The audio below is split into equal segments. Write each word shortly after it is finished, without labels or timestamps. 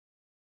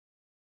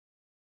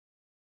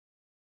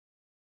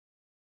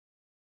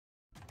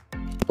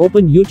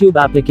Open YouTube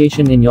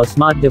application in your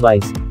smart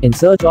device. In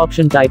search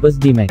option type as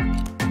DEEMECH.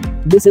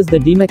 This is the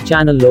DEEMECH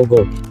channel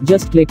logo.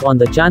 Just click on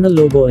the channel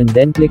logo and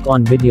then click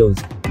on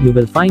videos. You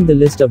will find the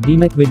list of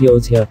DEEMECH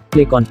videos here.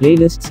 Click on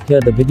playlists.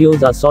 Here the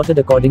videos are sorted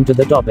according to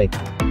the topic.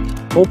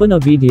 Open a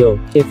video.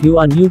 If you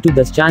are new to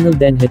this channel,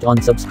 then hit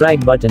on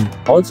subscribe button.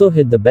 Also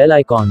hit the bell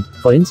icon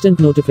for instant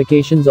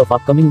notifications of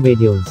upcoming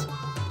videos.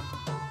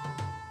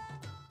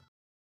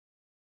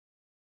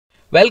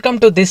 Welcome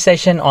to this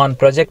session on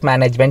project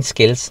management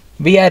skills.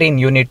 We are in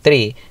Unit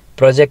 3,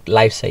 Project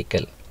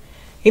Lifecycle.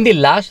 In the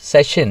last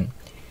session,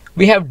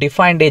 we have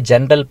defined a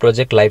general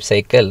project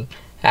lifecycle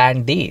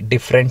and the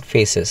different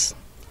phases.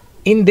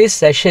 In this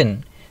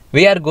session,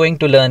 we are going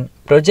to learn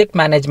project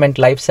management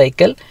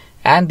lifecycle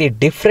and the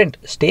different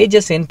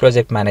stages in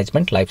project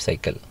management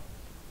lifecycle.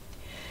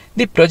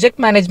 The project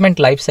management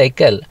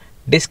lifecycle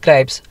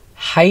describes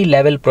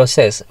high-level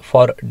process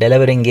for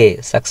delivering a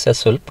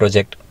successful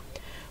project.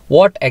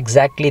 What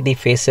exactly the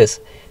phases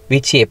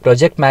which a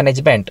project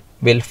management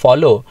will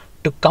follow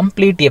to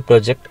complete a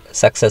project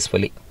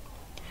successfully.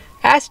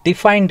 As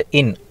defined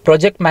in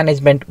Project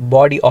Management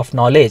Body of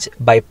Knowledge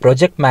by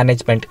Project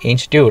Management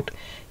Institute,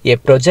 a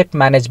project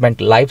management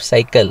life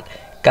cycle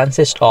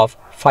consists of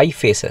 5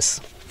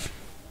 phases.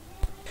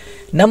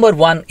 Number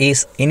 1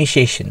 is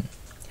initiation.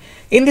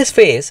 In this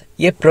phase,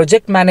 a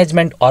project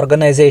management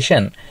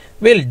organization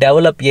will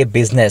develop a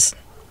business,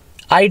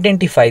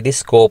 identify the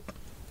scope,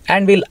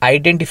 and will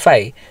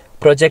identify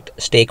project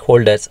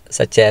stakeholders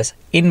such as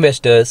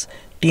investors,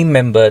 team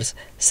members,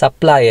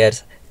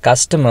 suppliers,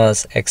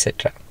 customers,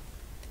 etc.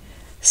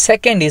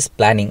 Second is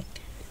planning.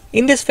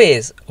 In this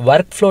phase,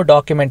 workflow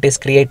document is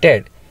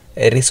created,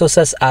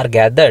 resources are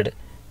gathered,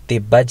 the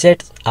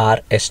budgets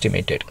are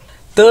estimated.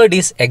 Third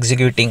is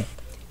executing.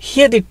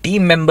 Here the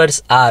team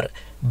members are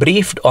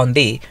briefed on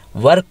the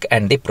work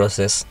and the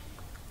process.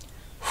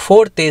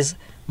 Fourth is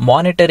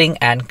monitoring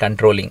and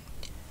controlling.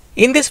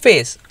 In this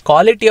phase,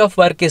 quality of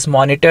work is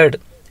monitored,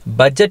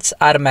 budgets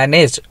are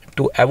managed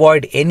to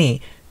avoid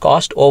any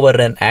cost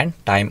overrun and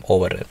time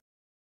overrun.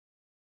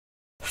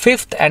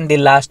 Fifth and the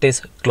last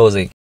is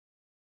closing.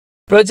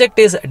 Project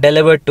is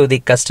delivered to the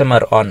customer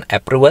on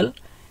approval.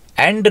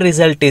 End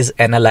result is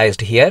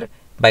analyzed here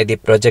by the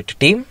project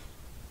team.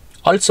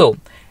 Also,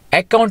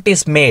 account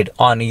is made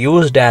on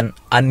used and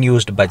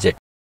unused budget.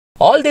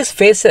 All these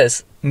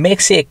phases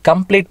makes a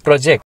complete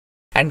project,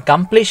 and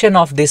completion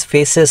of these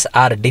phases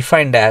are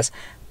defined as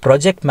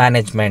project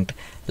management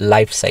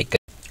life cycle.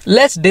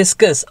 Let's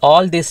discuss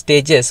all these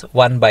stages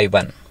one by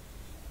one.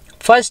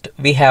 First,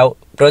 we have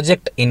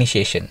project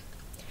initiation,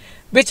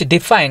 which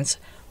defines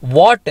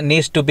what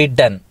needs to be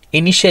done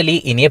initially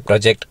in a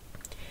project.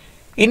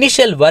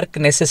 Initial work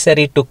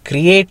necessary to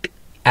create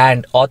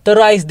and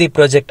authorize the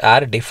project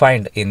are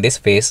defined in this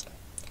phase.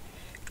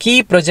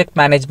 Key project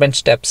management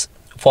steps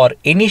for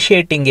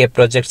initiating a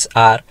project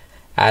are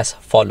as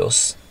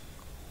follows.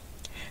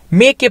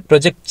 Make a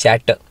project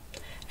charter.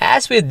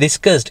 As we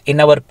discussed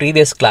in our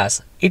previous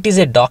class, it is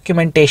a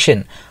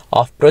documentation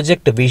of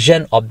project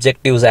vision,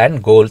 objectives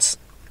and goals.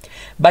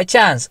 By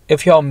chance,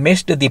 if you have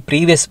missed the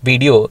previous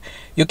video,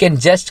 you can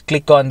just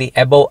click on the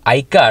above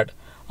iCard,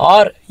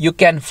 or you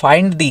can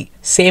find the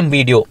same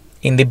video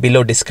in the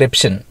below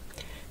description.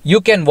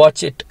 You can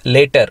watch it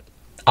later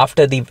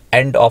after the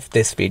end of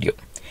this video.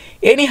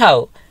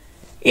 Anyhow,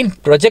 in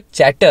project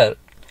charter,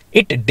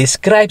 it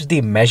describes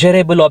the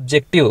measurable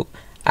objective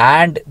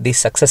and the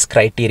success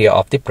criteria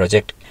of the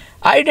project.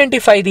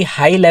 Identify the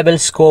high-level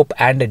scope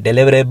and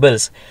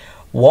deliverables.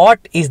 What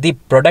is the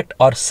product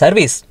or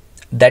service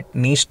that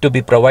needs to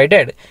be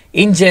provided?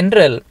 In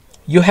general,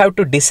 you have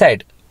to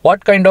decide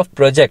what kind of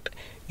project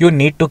you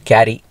need to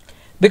carry,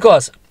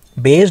 because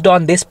based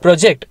on this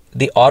project,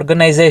 the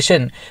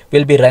organization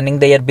will be running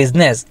their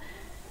business.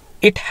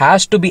 It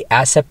has to be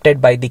accepted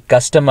by the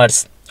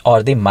customers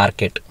or the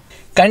market.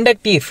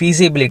 Conduct a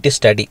feasibility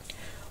study.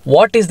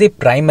 What is the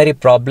primary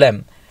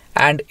problem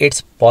and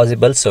its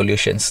possible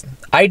solutions?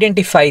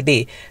 Identify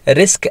the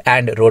risk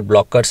and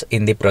roadblockers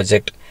in the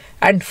project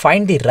and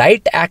find the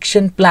right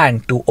action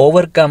plan to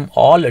overcome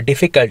all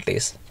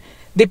difficulties.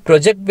 The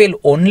project will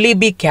only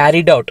be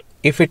carried out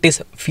if it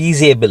is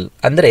feasible.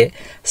 Andre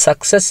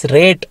success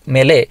rate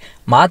mele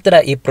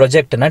matra ee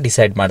project na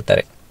decide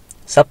ಮಾಡ್ತಾರೆ.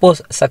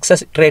 Suppose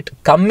success rate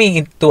ಕಮ್ಮಿ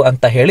ಇತ್ತು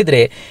ಅಂತ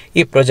ಹೇಳಿದ್ರೆ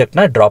ಈ project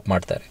na drop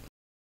ಮಾಡ್ತಾರೆ.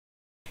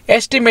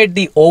 Estimate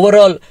the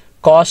overall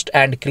cost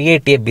and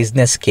create a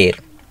business case.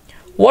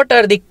 What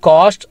are the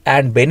cost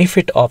and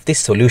benefit of the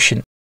solution?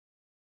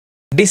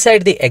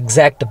 Decide the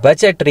exact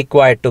budget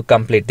required to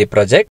complete the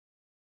project,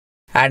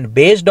 and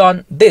based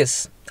on this,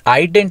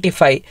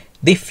 identify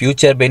the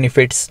future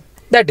benefits,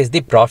 that is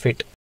the profit.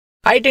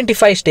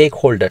 Identify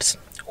stakeholders.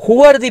 Who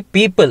are the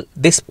people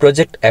this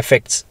project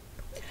affects?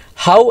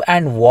 How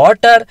and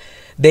what are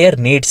their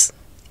needs?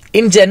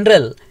 In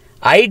general,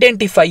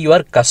 identify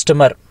your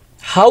customer,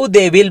 how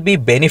they will be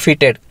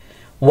benefited,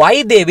 why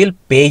they will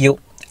pay you,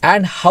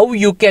 and how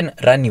you can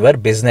run your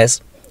business.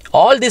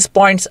 All these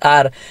points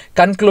are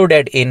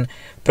concluded in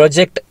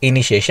project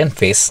initiation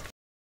phase.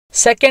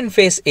 Second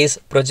phase is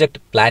project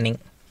planning.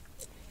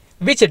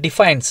 which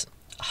defines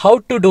how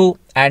to do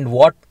and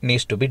what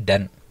needs to be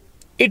done.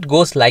 It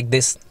goes like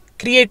this: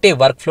 create a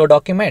workflow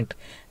document,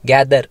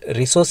 gather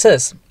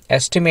resources,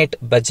 estimate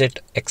budget,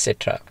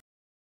 etc.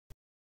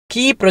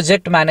 Key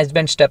project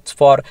management steps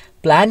for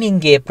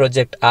planning a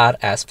project are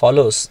as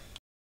follows.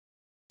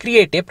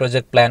 Create a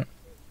project plan.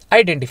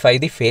 Identify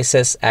the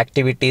phases,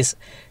 activities,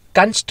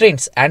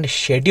 constraints and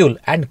schedule,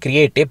 and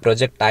create a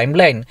project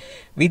timeline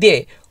with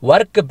a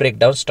work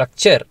breakdown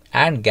structure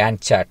and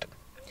Gantt chart.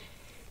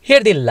 Here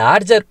the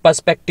larger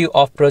perspective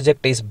of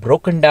project is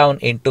broken down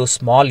into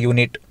small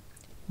unit,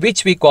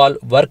 which we call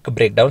work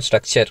breakdown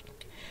structure.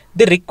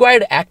 The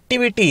required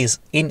activities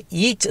in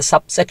each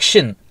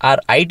subsection are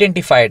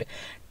identified.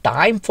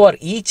 Time for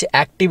each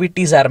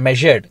activities are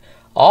measured.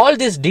 All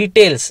these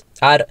details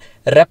are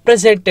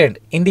represented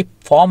in the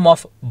form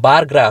of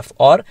bar graph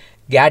or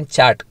Gantt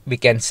chart, we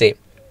can say,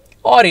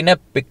 or in a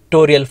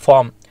pictorial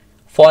form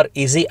for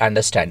easy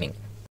understanding.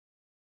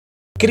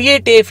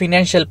 Create a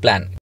financial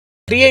plan.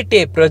 Create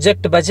a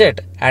project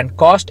budget and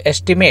cost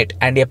estimate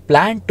and a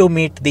plan to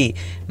meet the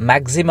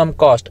maximum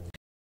cost.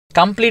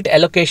 Complete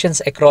allocations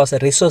across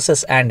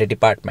resources and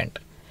department.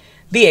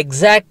 The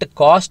exact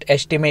cost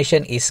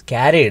estimation is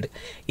carried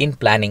in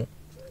planning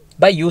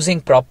by using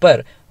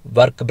proper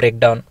work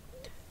breakdown.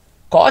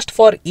 Cost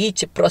for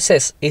each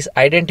process is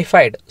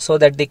identified so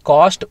that the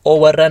cost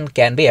overrun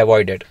can be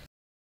avoided.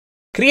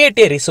 Create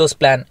a resource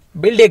plan,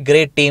 build a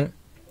great team,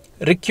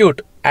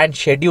 recruit and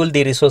schedule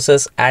the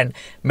resources and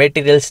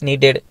materials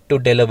needed to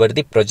deliver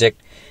the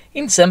project.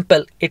 In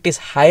simple, it is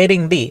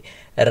hiring the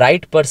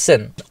right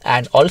person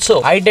and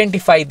also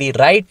identify the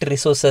right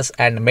resources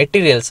and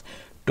materials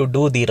to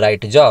do the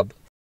right job.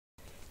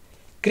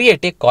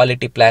 Create a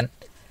quality plan.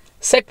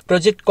 Set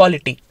project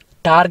quality,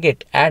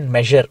 target and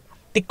measure.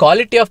 The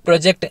quality of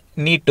project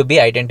need to be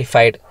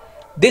identified.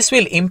 This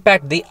will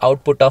impact the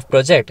output of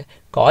project.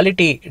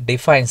 Quality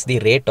defines the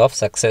rate of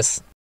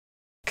success.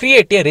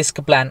 Create a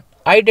risk plan.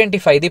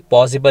 Identify the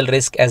possible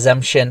risk,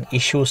 assumption,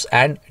 issues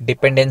and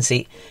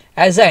dependency.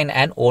 Assign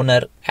an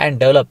owner and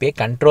develop a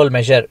control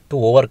measure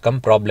to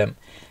overcome problem.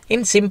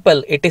 In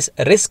simple, it is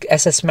risk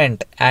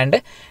assessment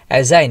and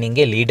assigning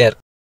a leader.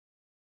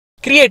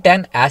 Create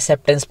an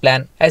acceptance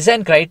plan.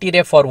 Assign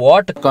criteria for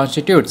what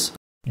constitutes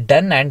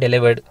done and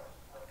delivered.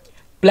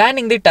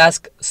 Planning the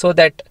task so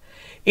that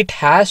it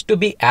has to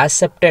be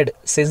accepted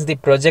since the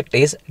project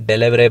is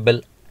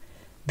deliverable.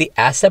 The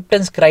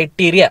acceptance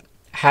criteria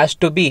has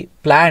to be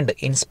planned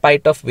in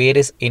spite of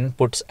various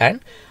inputs and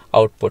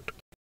output.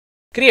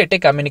 Create a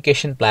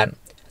communication plan.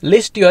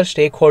 List your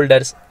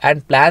stakeholders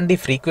and plan the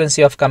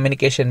frequency of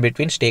communication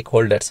between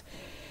stakeholders.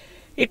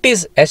 It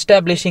is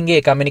establishing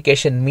a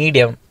communication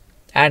medium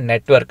and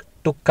network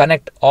to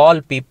connect all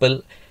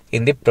people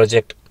in the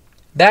project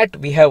that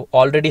we have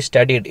already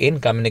studied in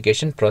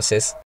communication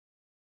process.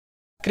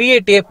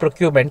 Create a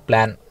procurement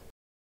plan.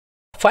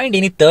 Find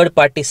any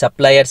third-party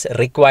suppliers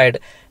required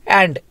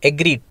and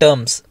agree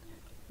terms.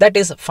 That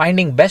is,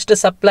 finding best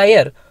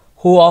supplier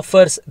who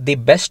offers the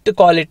best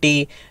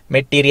quality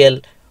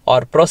material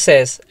or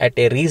process at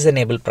a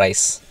reasonable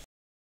price.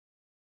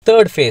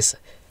 Third phase,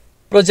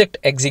 project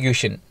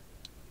execution.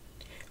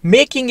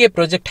 Making a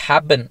project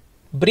happen.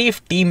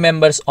 Brief team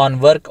members on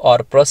work or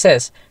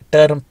process,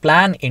 turn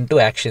plan into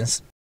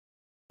actions.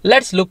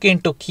 Let's look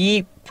into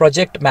key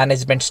project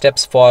management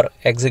steps for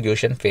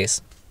execution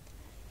phase.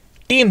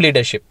 Team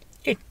leadership.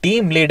 A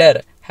team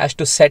leader has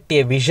to set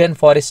a vision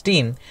for his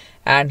team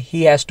and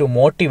he has to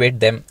motivate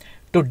them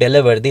to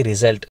deliver the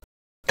result.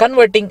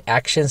 Converting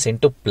actions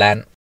into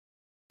plan.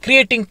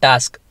 Creating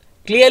task.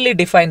 Clearly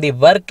define the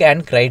work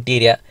and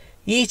criteria.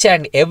 Each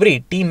and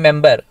every team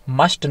member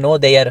must know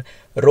their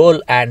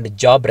role and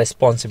job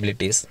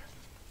responsibilities.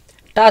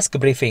 Task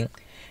briefing.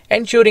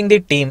 Ensuring the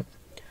team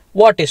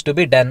what is to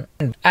be done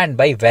and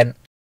by when.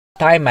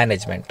 Time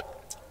management.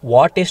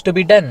 What is to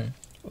be done,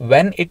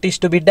 when it is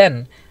to be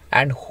done,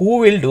 and who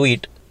will do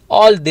it.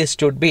 All this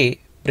should be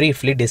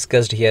briefly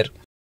discussed here.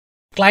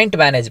 Client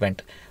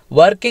management.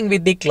 Working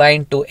with the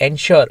client to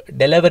ensure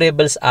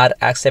deliverables are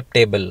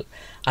acceptable.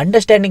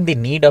 Understanding the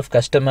need of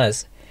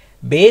customers.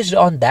 Based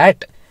on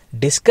that,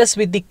 discuss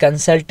with the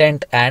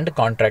consultant and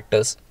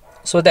contractors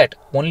so that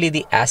only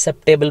the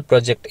acceptable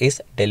project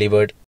is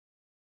delivered.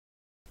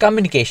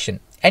 Communication.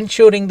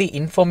 Ensuring the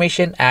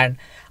information and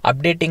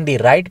updating the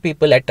right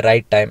people at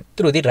right time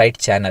through the right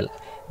channel.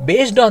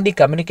 Based on the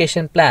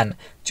communication plan,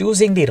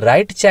 choosing the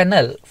right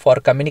channel for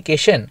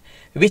communication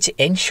which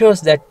ensures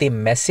that the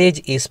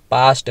message is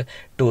passed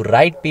to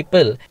right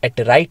people at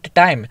the right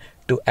time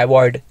to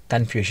avoid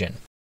confusion.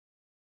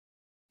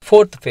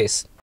 Fourth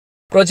phase,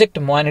 project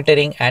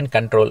monitoring and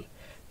control.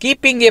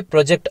 Keeping a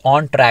project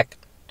on track.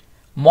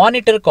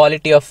 Monitor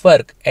quality of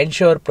work,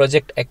 ensure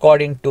project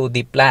according to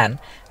the plan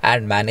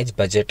and manage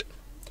budget.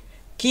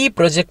 Key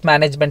project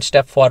management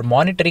steps for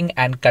monitoring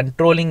and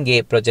controlling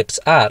a projects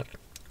are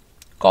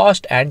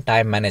cost and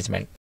time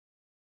management.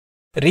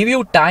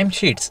 Review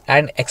timesheets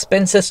and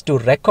expenses to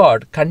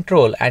record,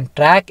 control and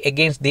track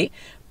against the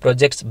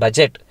project's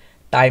budget,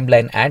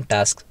 timeline and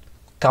tasks.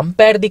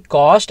 compare the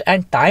cost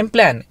and time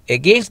plan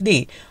against the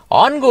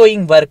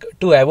ongoing work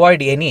to avoid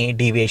any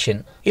deviation.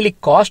 ಇಲ್ಲಿ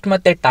cost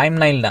ಮತ್ತು time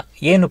ಲೈನ್ನ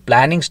ಏನು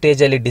planning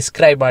ಸ್ಟೇಜಲ್ಲಿ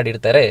describe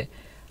ಮಾಡಿರ್ತಾರೆ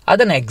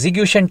ಅದನ್ನು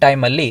execution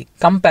ಟೈಮಲ್ಲಿ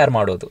compare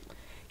ಮಾಡೋದು.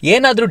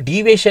 ಏನಾದರೂ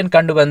ಡಿವಿಯೇಷನ್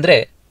ಕಂಡು ಬಂದರೆ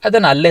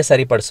ಅದನ್ನು ಅಲ್ಲೇ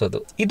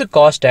ಸರಿಪಡಿಸೋದು. ಇದು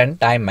cost and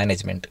time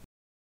management.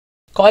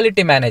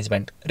 Quality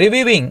management,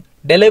 reviewing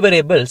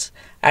deliverables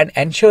and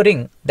ensuring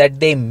that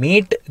they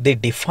meet the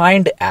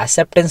defined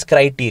acceptance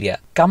criteria.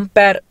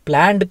 Compare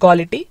planned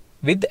quality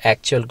with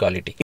actual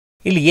quality.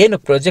 ಇಲ್ಲಿ ಏನು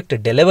ಪ್ರಾಜೆಕ್ಟ್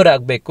ಡೆಲಿವರ್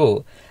ಆಗಬೇಕು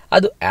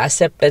ಅದು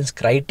ಆಕ್ಸೆಪ್ಟೆನ್ಸ್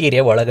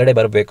ಕ್ರೈಟೀರಿಯಾ ಒಳಗಡೆ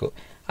ಬರಬೇಕು.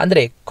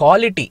 ಅಂದರೆ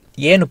ಕ್ವಾಲಿಟಿ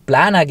ಏನು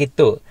ಪ್ಲ್ಯಾನ್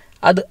ಆಗಿತ್ತು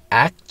ಅದು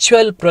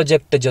ಆ್ಯಕ್ಚುಯಲ್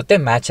ಪ್ರಾಜೆಕ್ಟ್ ಜೊತೆ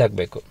ಮ್ಯಾಚ್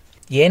ಆಗಬೇಕು.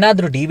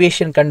 ಏನಾದರೂ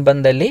ಡಿವಿಯೇಷನ್ ಕಂಡು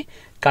ಬಂದಲ್ಲಿ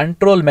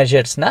ಕಂಟ್ರೋಲ್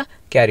ಮೆಷರ್ಸ್ನ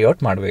ಕ್ಯಾರಿ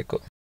ಔಟ್ ಮಾಡಬೇಕು.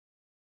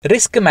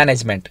 Risk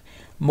management,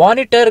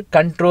 monitor,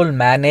 control,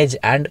 manage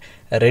and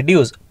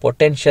reduce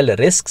potential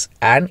risks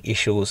and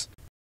issues.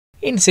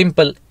 In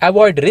simple,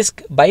 avoid risk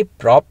by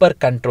proper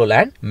control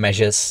and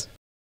measures.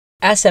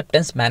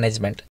 Acceptance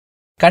management,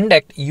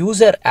 conduct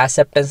user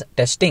acceptance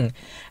testing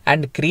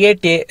and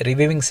create a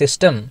reviewing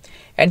system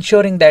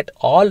ensuring that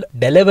all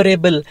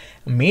deliverable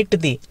meet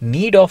the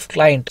need of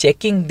client,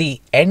 checking the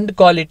end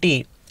quality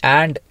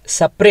and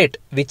separate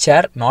which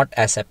are not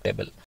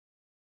acceptable.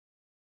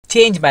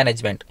 Change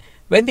management,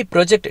 when the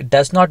project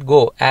does not go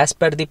as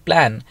per the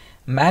plan,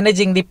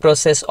 managing the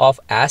process of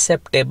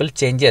acceptable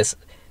changes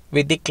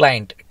with the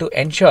client to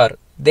ensure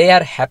they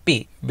are happy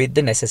with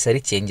the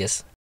necessary changes.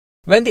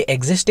 When the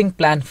existing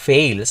plan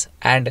fails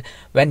and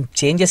when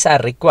changes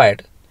are required,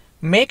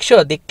 make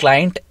sure the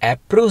client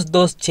approves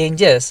those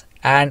changes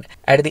and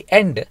at the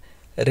end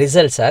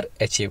results are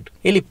achieved.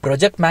 ಇಲ್ಲಿ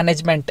project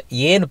management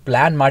ಏನು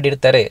plan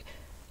ಮಾಡಿರ್ತಾರೆ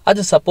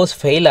ಅದು suppose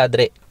fail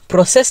ಆದರೆ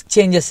process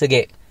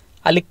ಚೇಂಜಸ್ಗೆ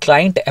ಅಲ್ಲಿ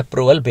client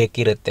approval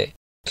ಬೇಕಿರುತ್ತೆ.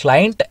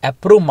 Client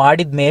approve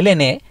ಮಾಡಿದ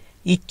ಮೇಲೇ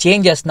ಈ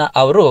ಚೇಂಜಸ್ನ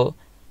ಅವರು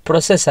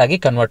ಪ್ರೊಸೆಸ್ ಆಗಿ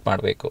ಕನ್ವರ್ಟ್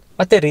ಮಾಡಬೇಕು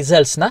ಮತ್ತು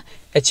ರಿಸಲ್ಟ್ಸ್ನ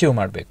ಅಚೀವ್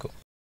ಮಾಡಬೇಕು.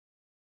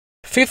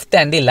 Fifth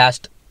and the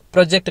last,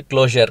 project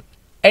closure,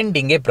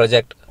 ending A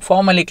project,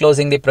 formally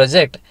closing the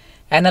project,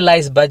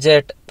 analyse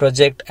budget,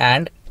 project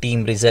and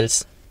team results.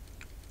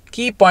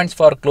 Key points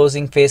for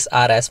closing face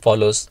R as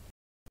follows.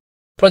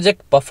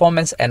 Project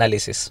performance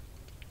analysis.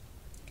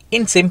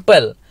 In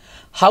simple,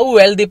 how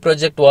well the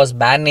project was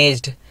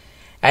managed,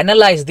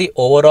 analyze the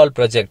overall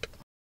project.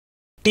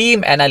 Team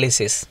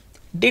analysis,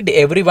 did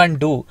everyone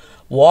do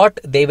what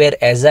they were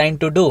assigned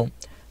to do,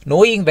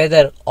 knowing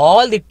whether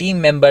all the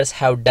team members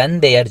have done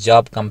their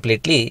job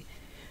completely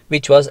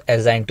which was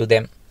assigned to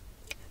them.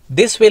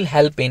 This will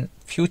help in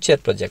future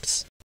projects.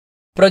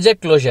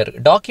 Project closure,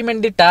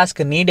 document the task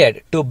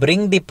needed to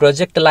bring the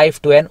project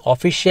life to an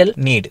official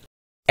need.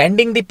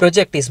 Ending the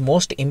project is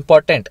most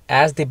important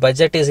as the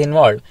budget is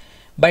involved.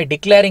 By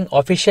declaring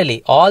officially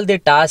all the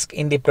tasks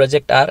in the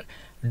project are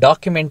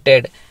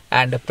documented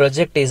and the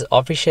project is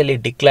officially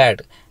declared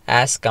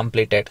as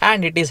completed and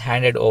it is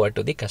handed over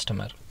to the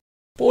customer.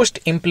 Post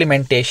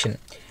implementation,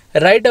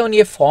 write down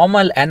a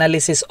formal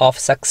analysis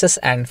of success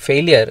and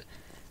failure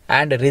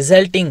and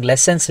resulting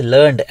lessons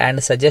learned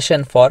and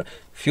suggestion for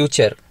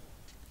future.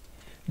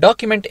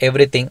 Document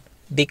everything,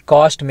 the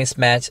cost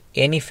mismatch,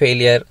 any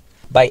failure.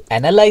 By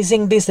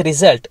analyzing this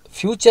result,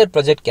 future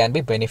project can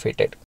be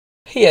benefited.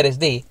 Here is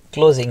the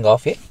closing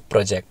of a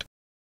project.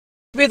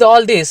 With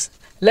all this,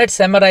 let's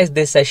summarize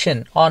this session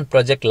on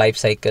project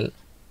lifecycle.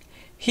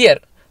 Here,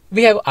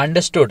 we have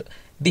understood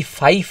the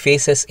 5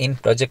 phases in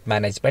project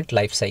management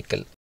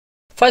lifecycle.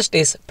 First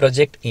is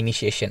project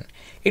initiation.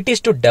 It is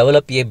to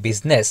develop a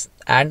business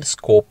and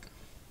scope.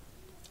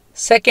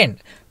 Second,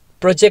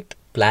 project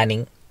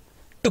planning,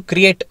 to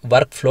create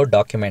workflow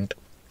document.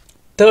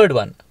 Third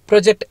one,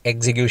 project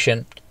execution,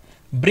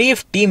 brief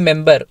team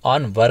member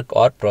on work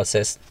or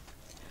process.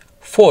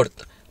 Fourth,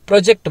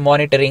 project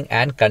monitoring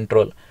and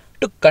control,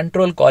 to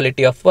control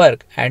quality of work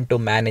and to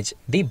manage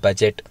the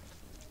budget.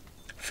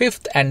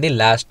 Fifth and the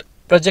last,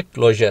 project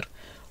closure,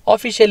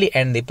 officially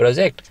end the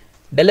project,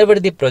 deliver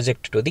the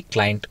project to the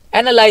client,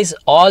 analyze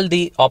all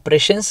the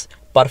operations,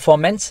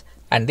 performance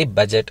and the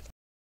budget.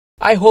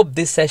 I hope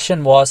this session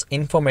was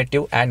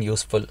informative and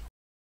useful.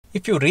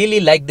 If you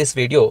really like this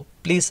video,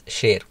 please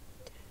share.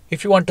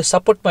 If you want to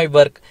support my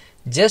work,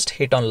 just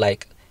hit on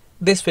like.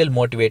 This will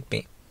motivate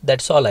me.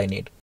 That's all I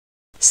need.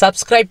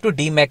 Subscribe to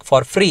DEEMECH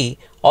for free.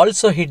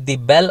 Also hit the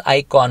bell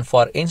icon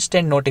for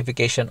instant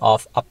notification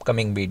of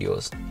upcoming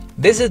videos.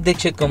 This is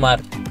Dikshit Kumar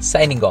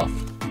signing off.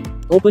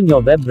 Open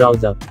your web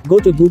browser, go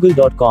to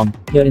google.com,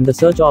 here in the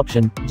search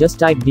option, just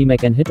type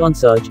DEEMECH and hit on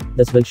search.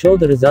 This will show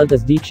the result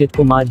as Dikshit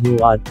Kumar. You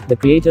are the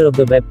creator of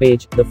the web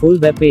page. The full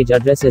web page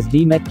address is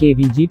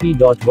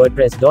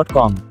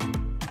deemechkvgp.wordpress.com.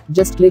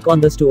 Just click on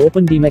this to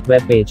open DEEMECH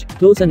web page,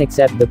 close and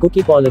accept the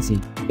cookie policy.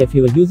 If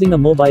you are using a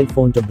mobile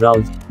phone to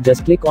browse,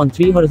 just click on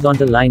 3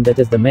 horizontal line, that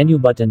is the menu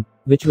button,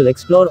 which will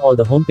explore all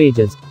the home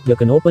pages. You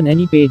can open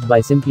any page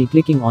by simply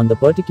clicking on the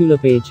particular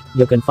page.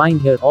 You can find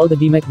here all the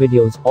DEEMECH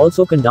videos.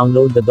 Also can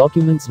download the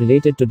documents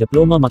related to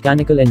Diploma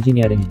Mechanical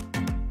Engineering.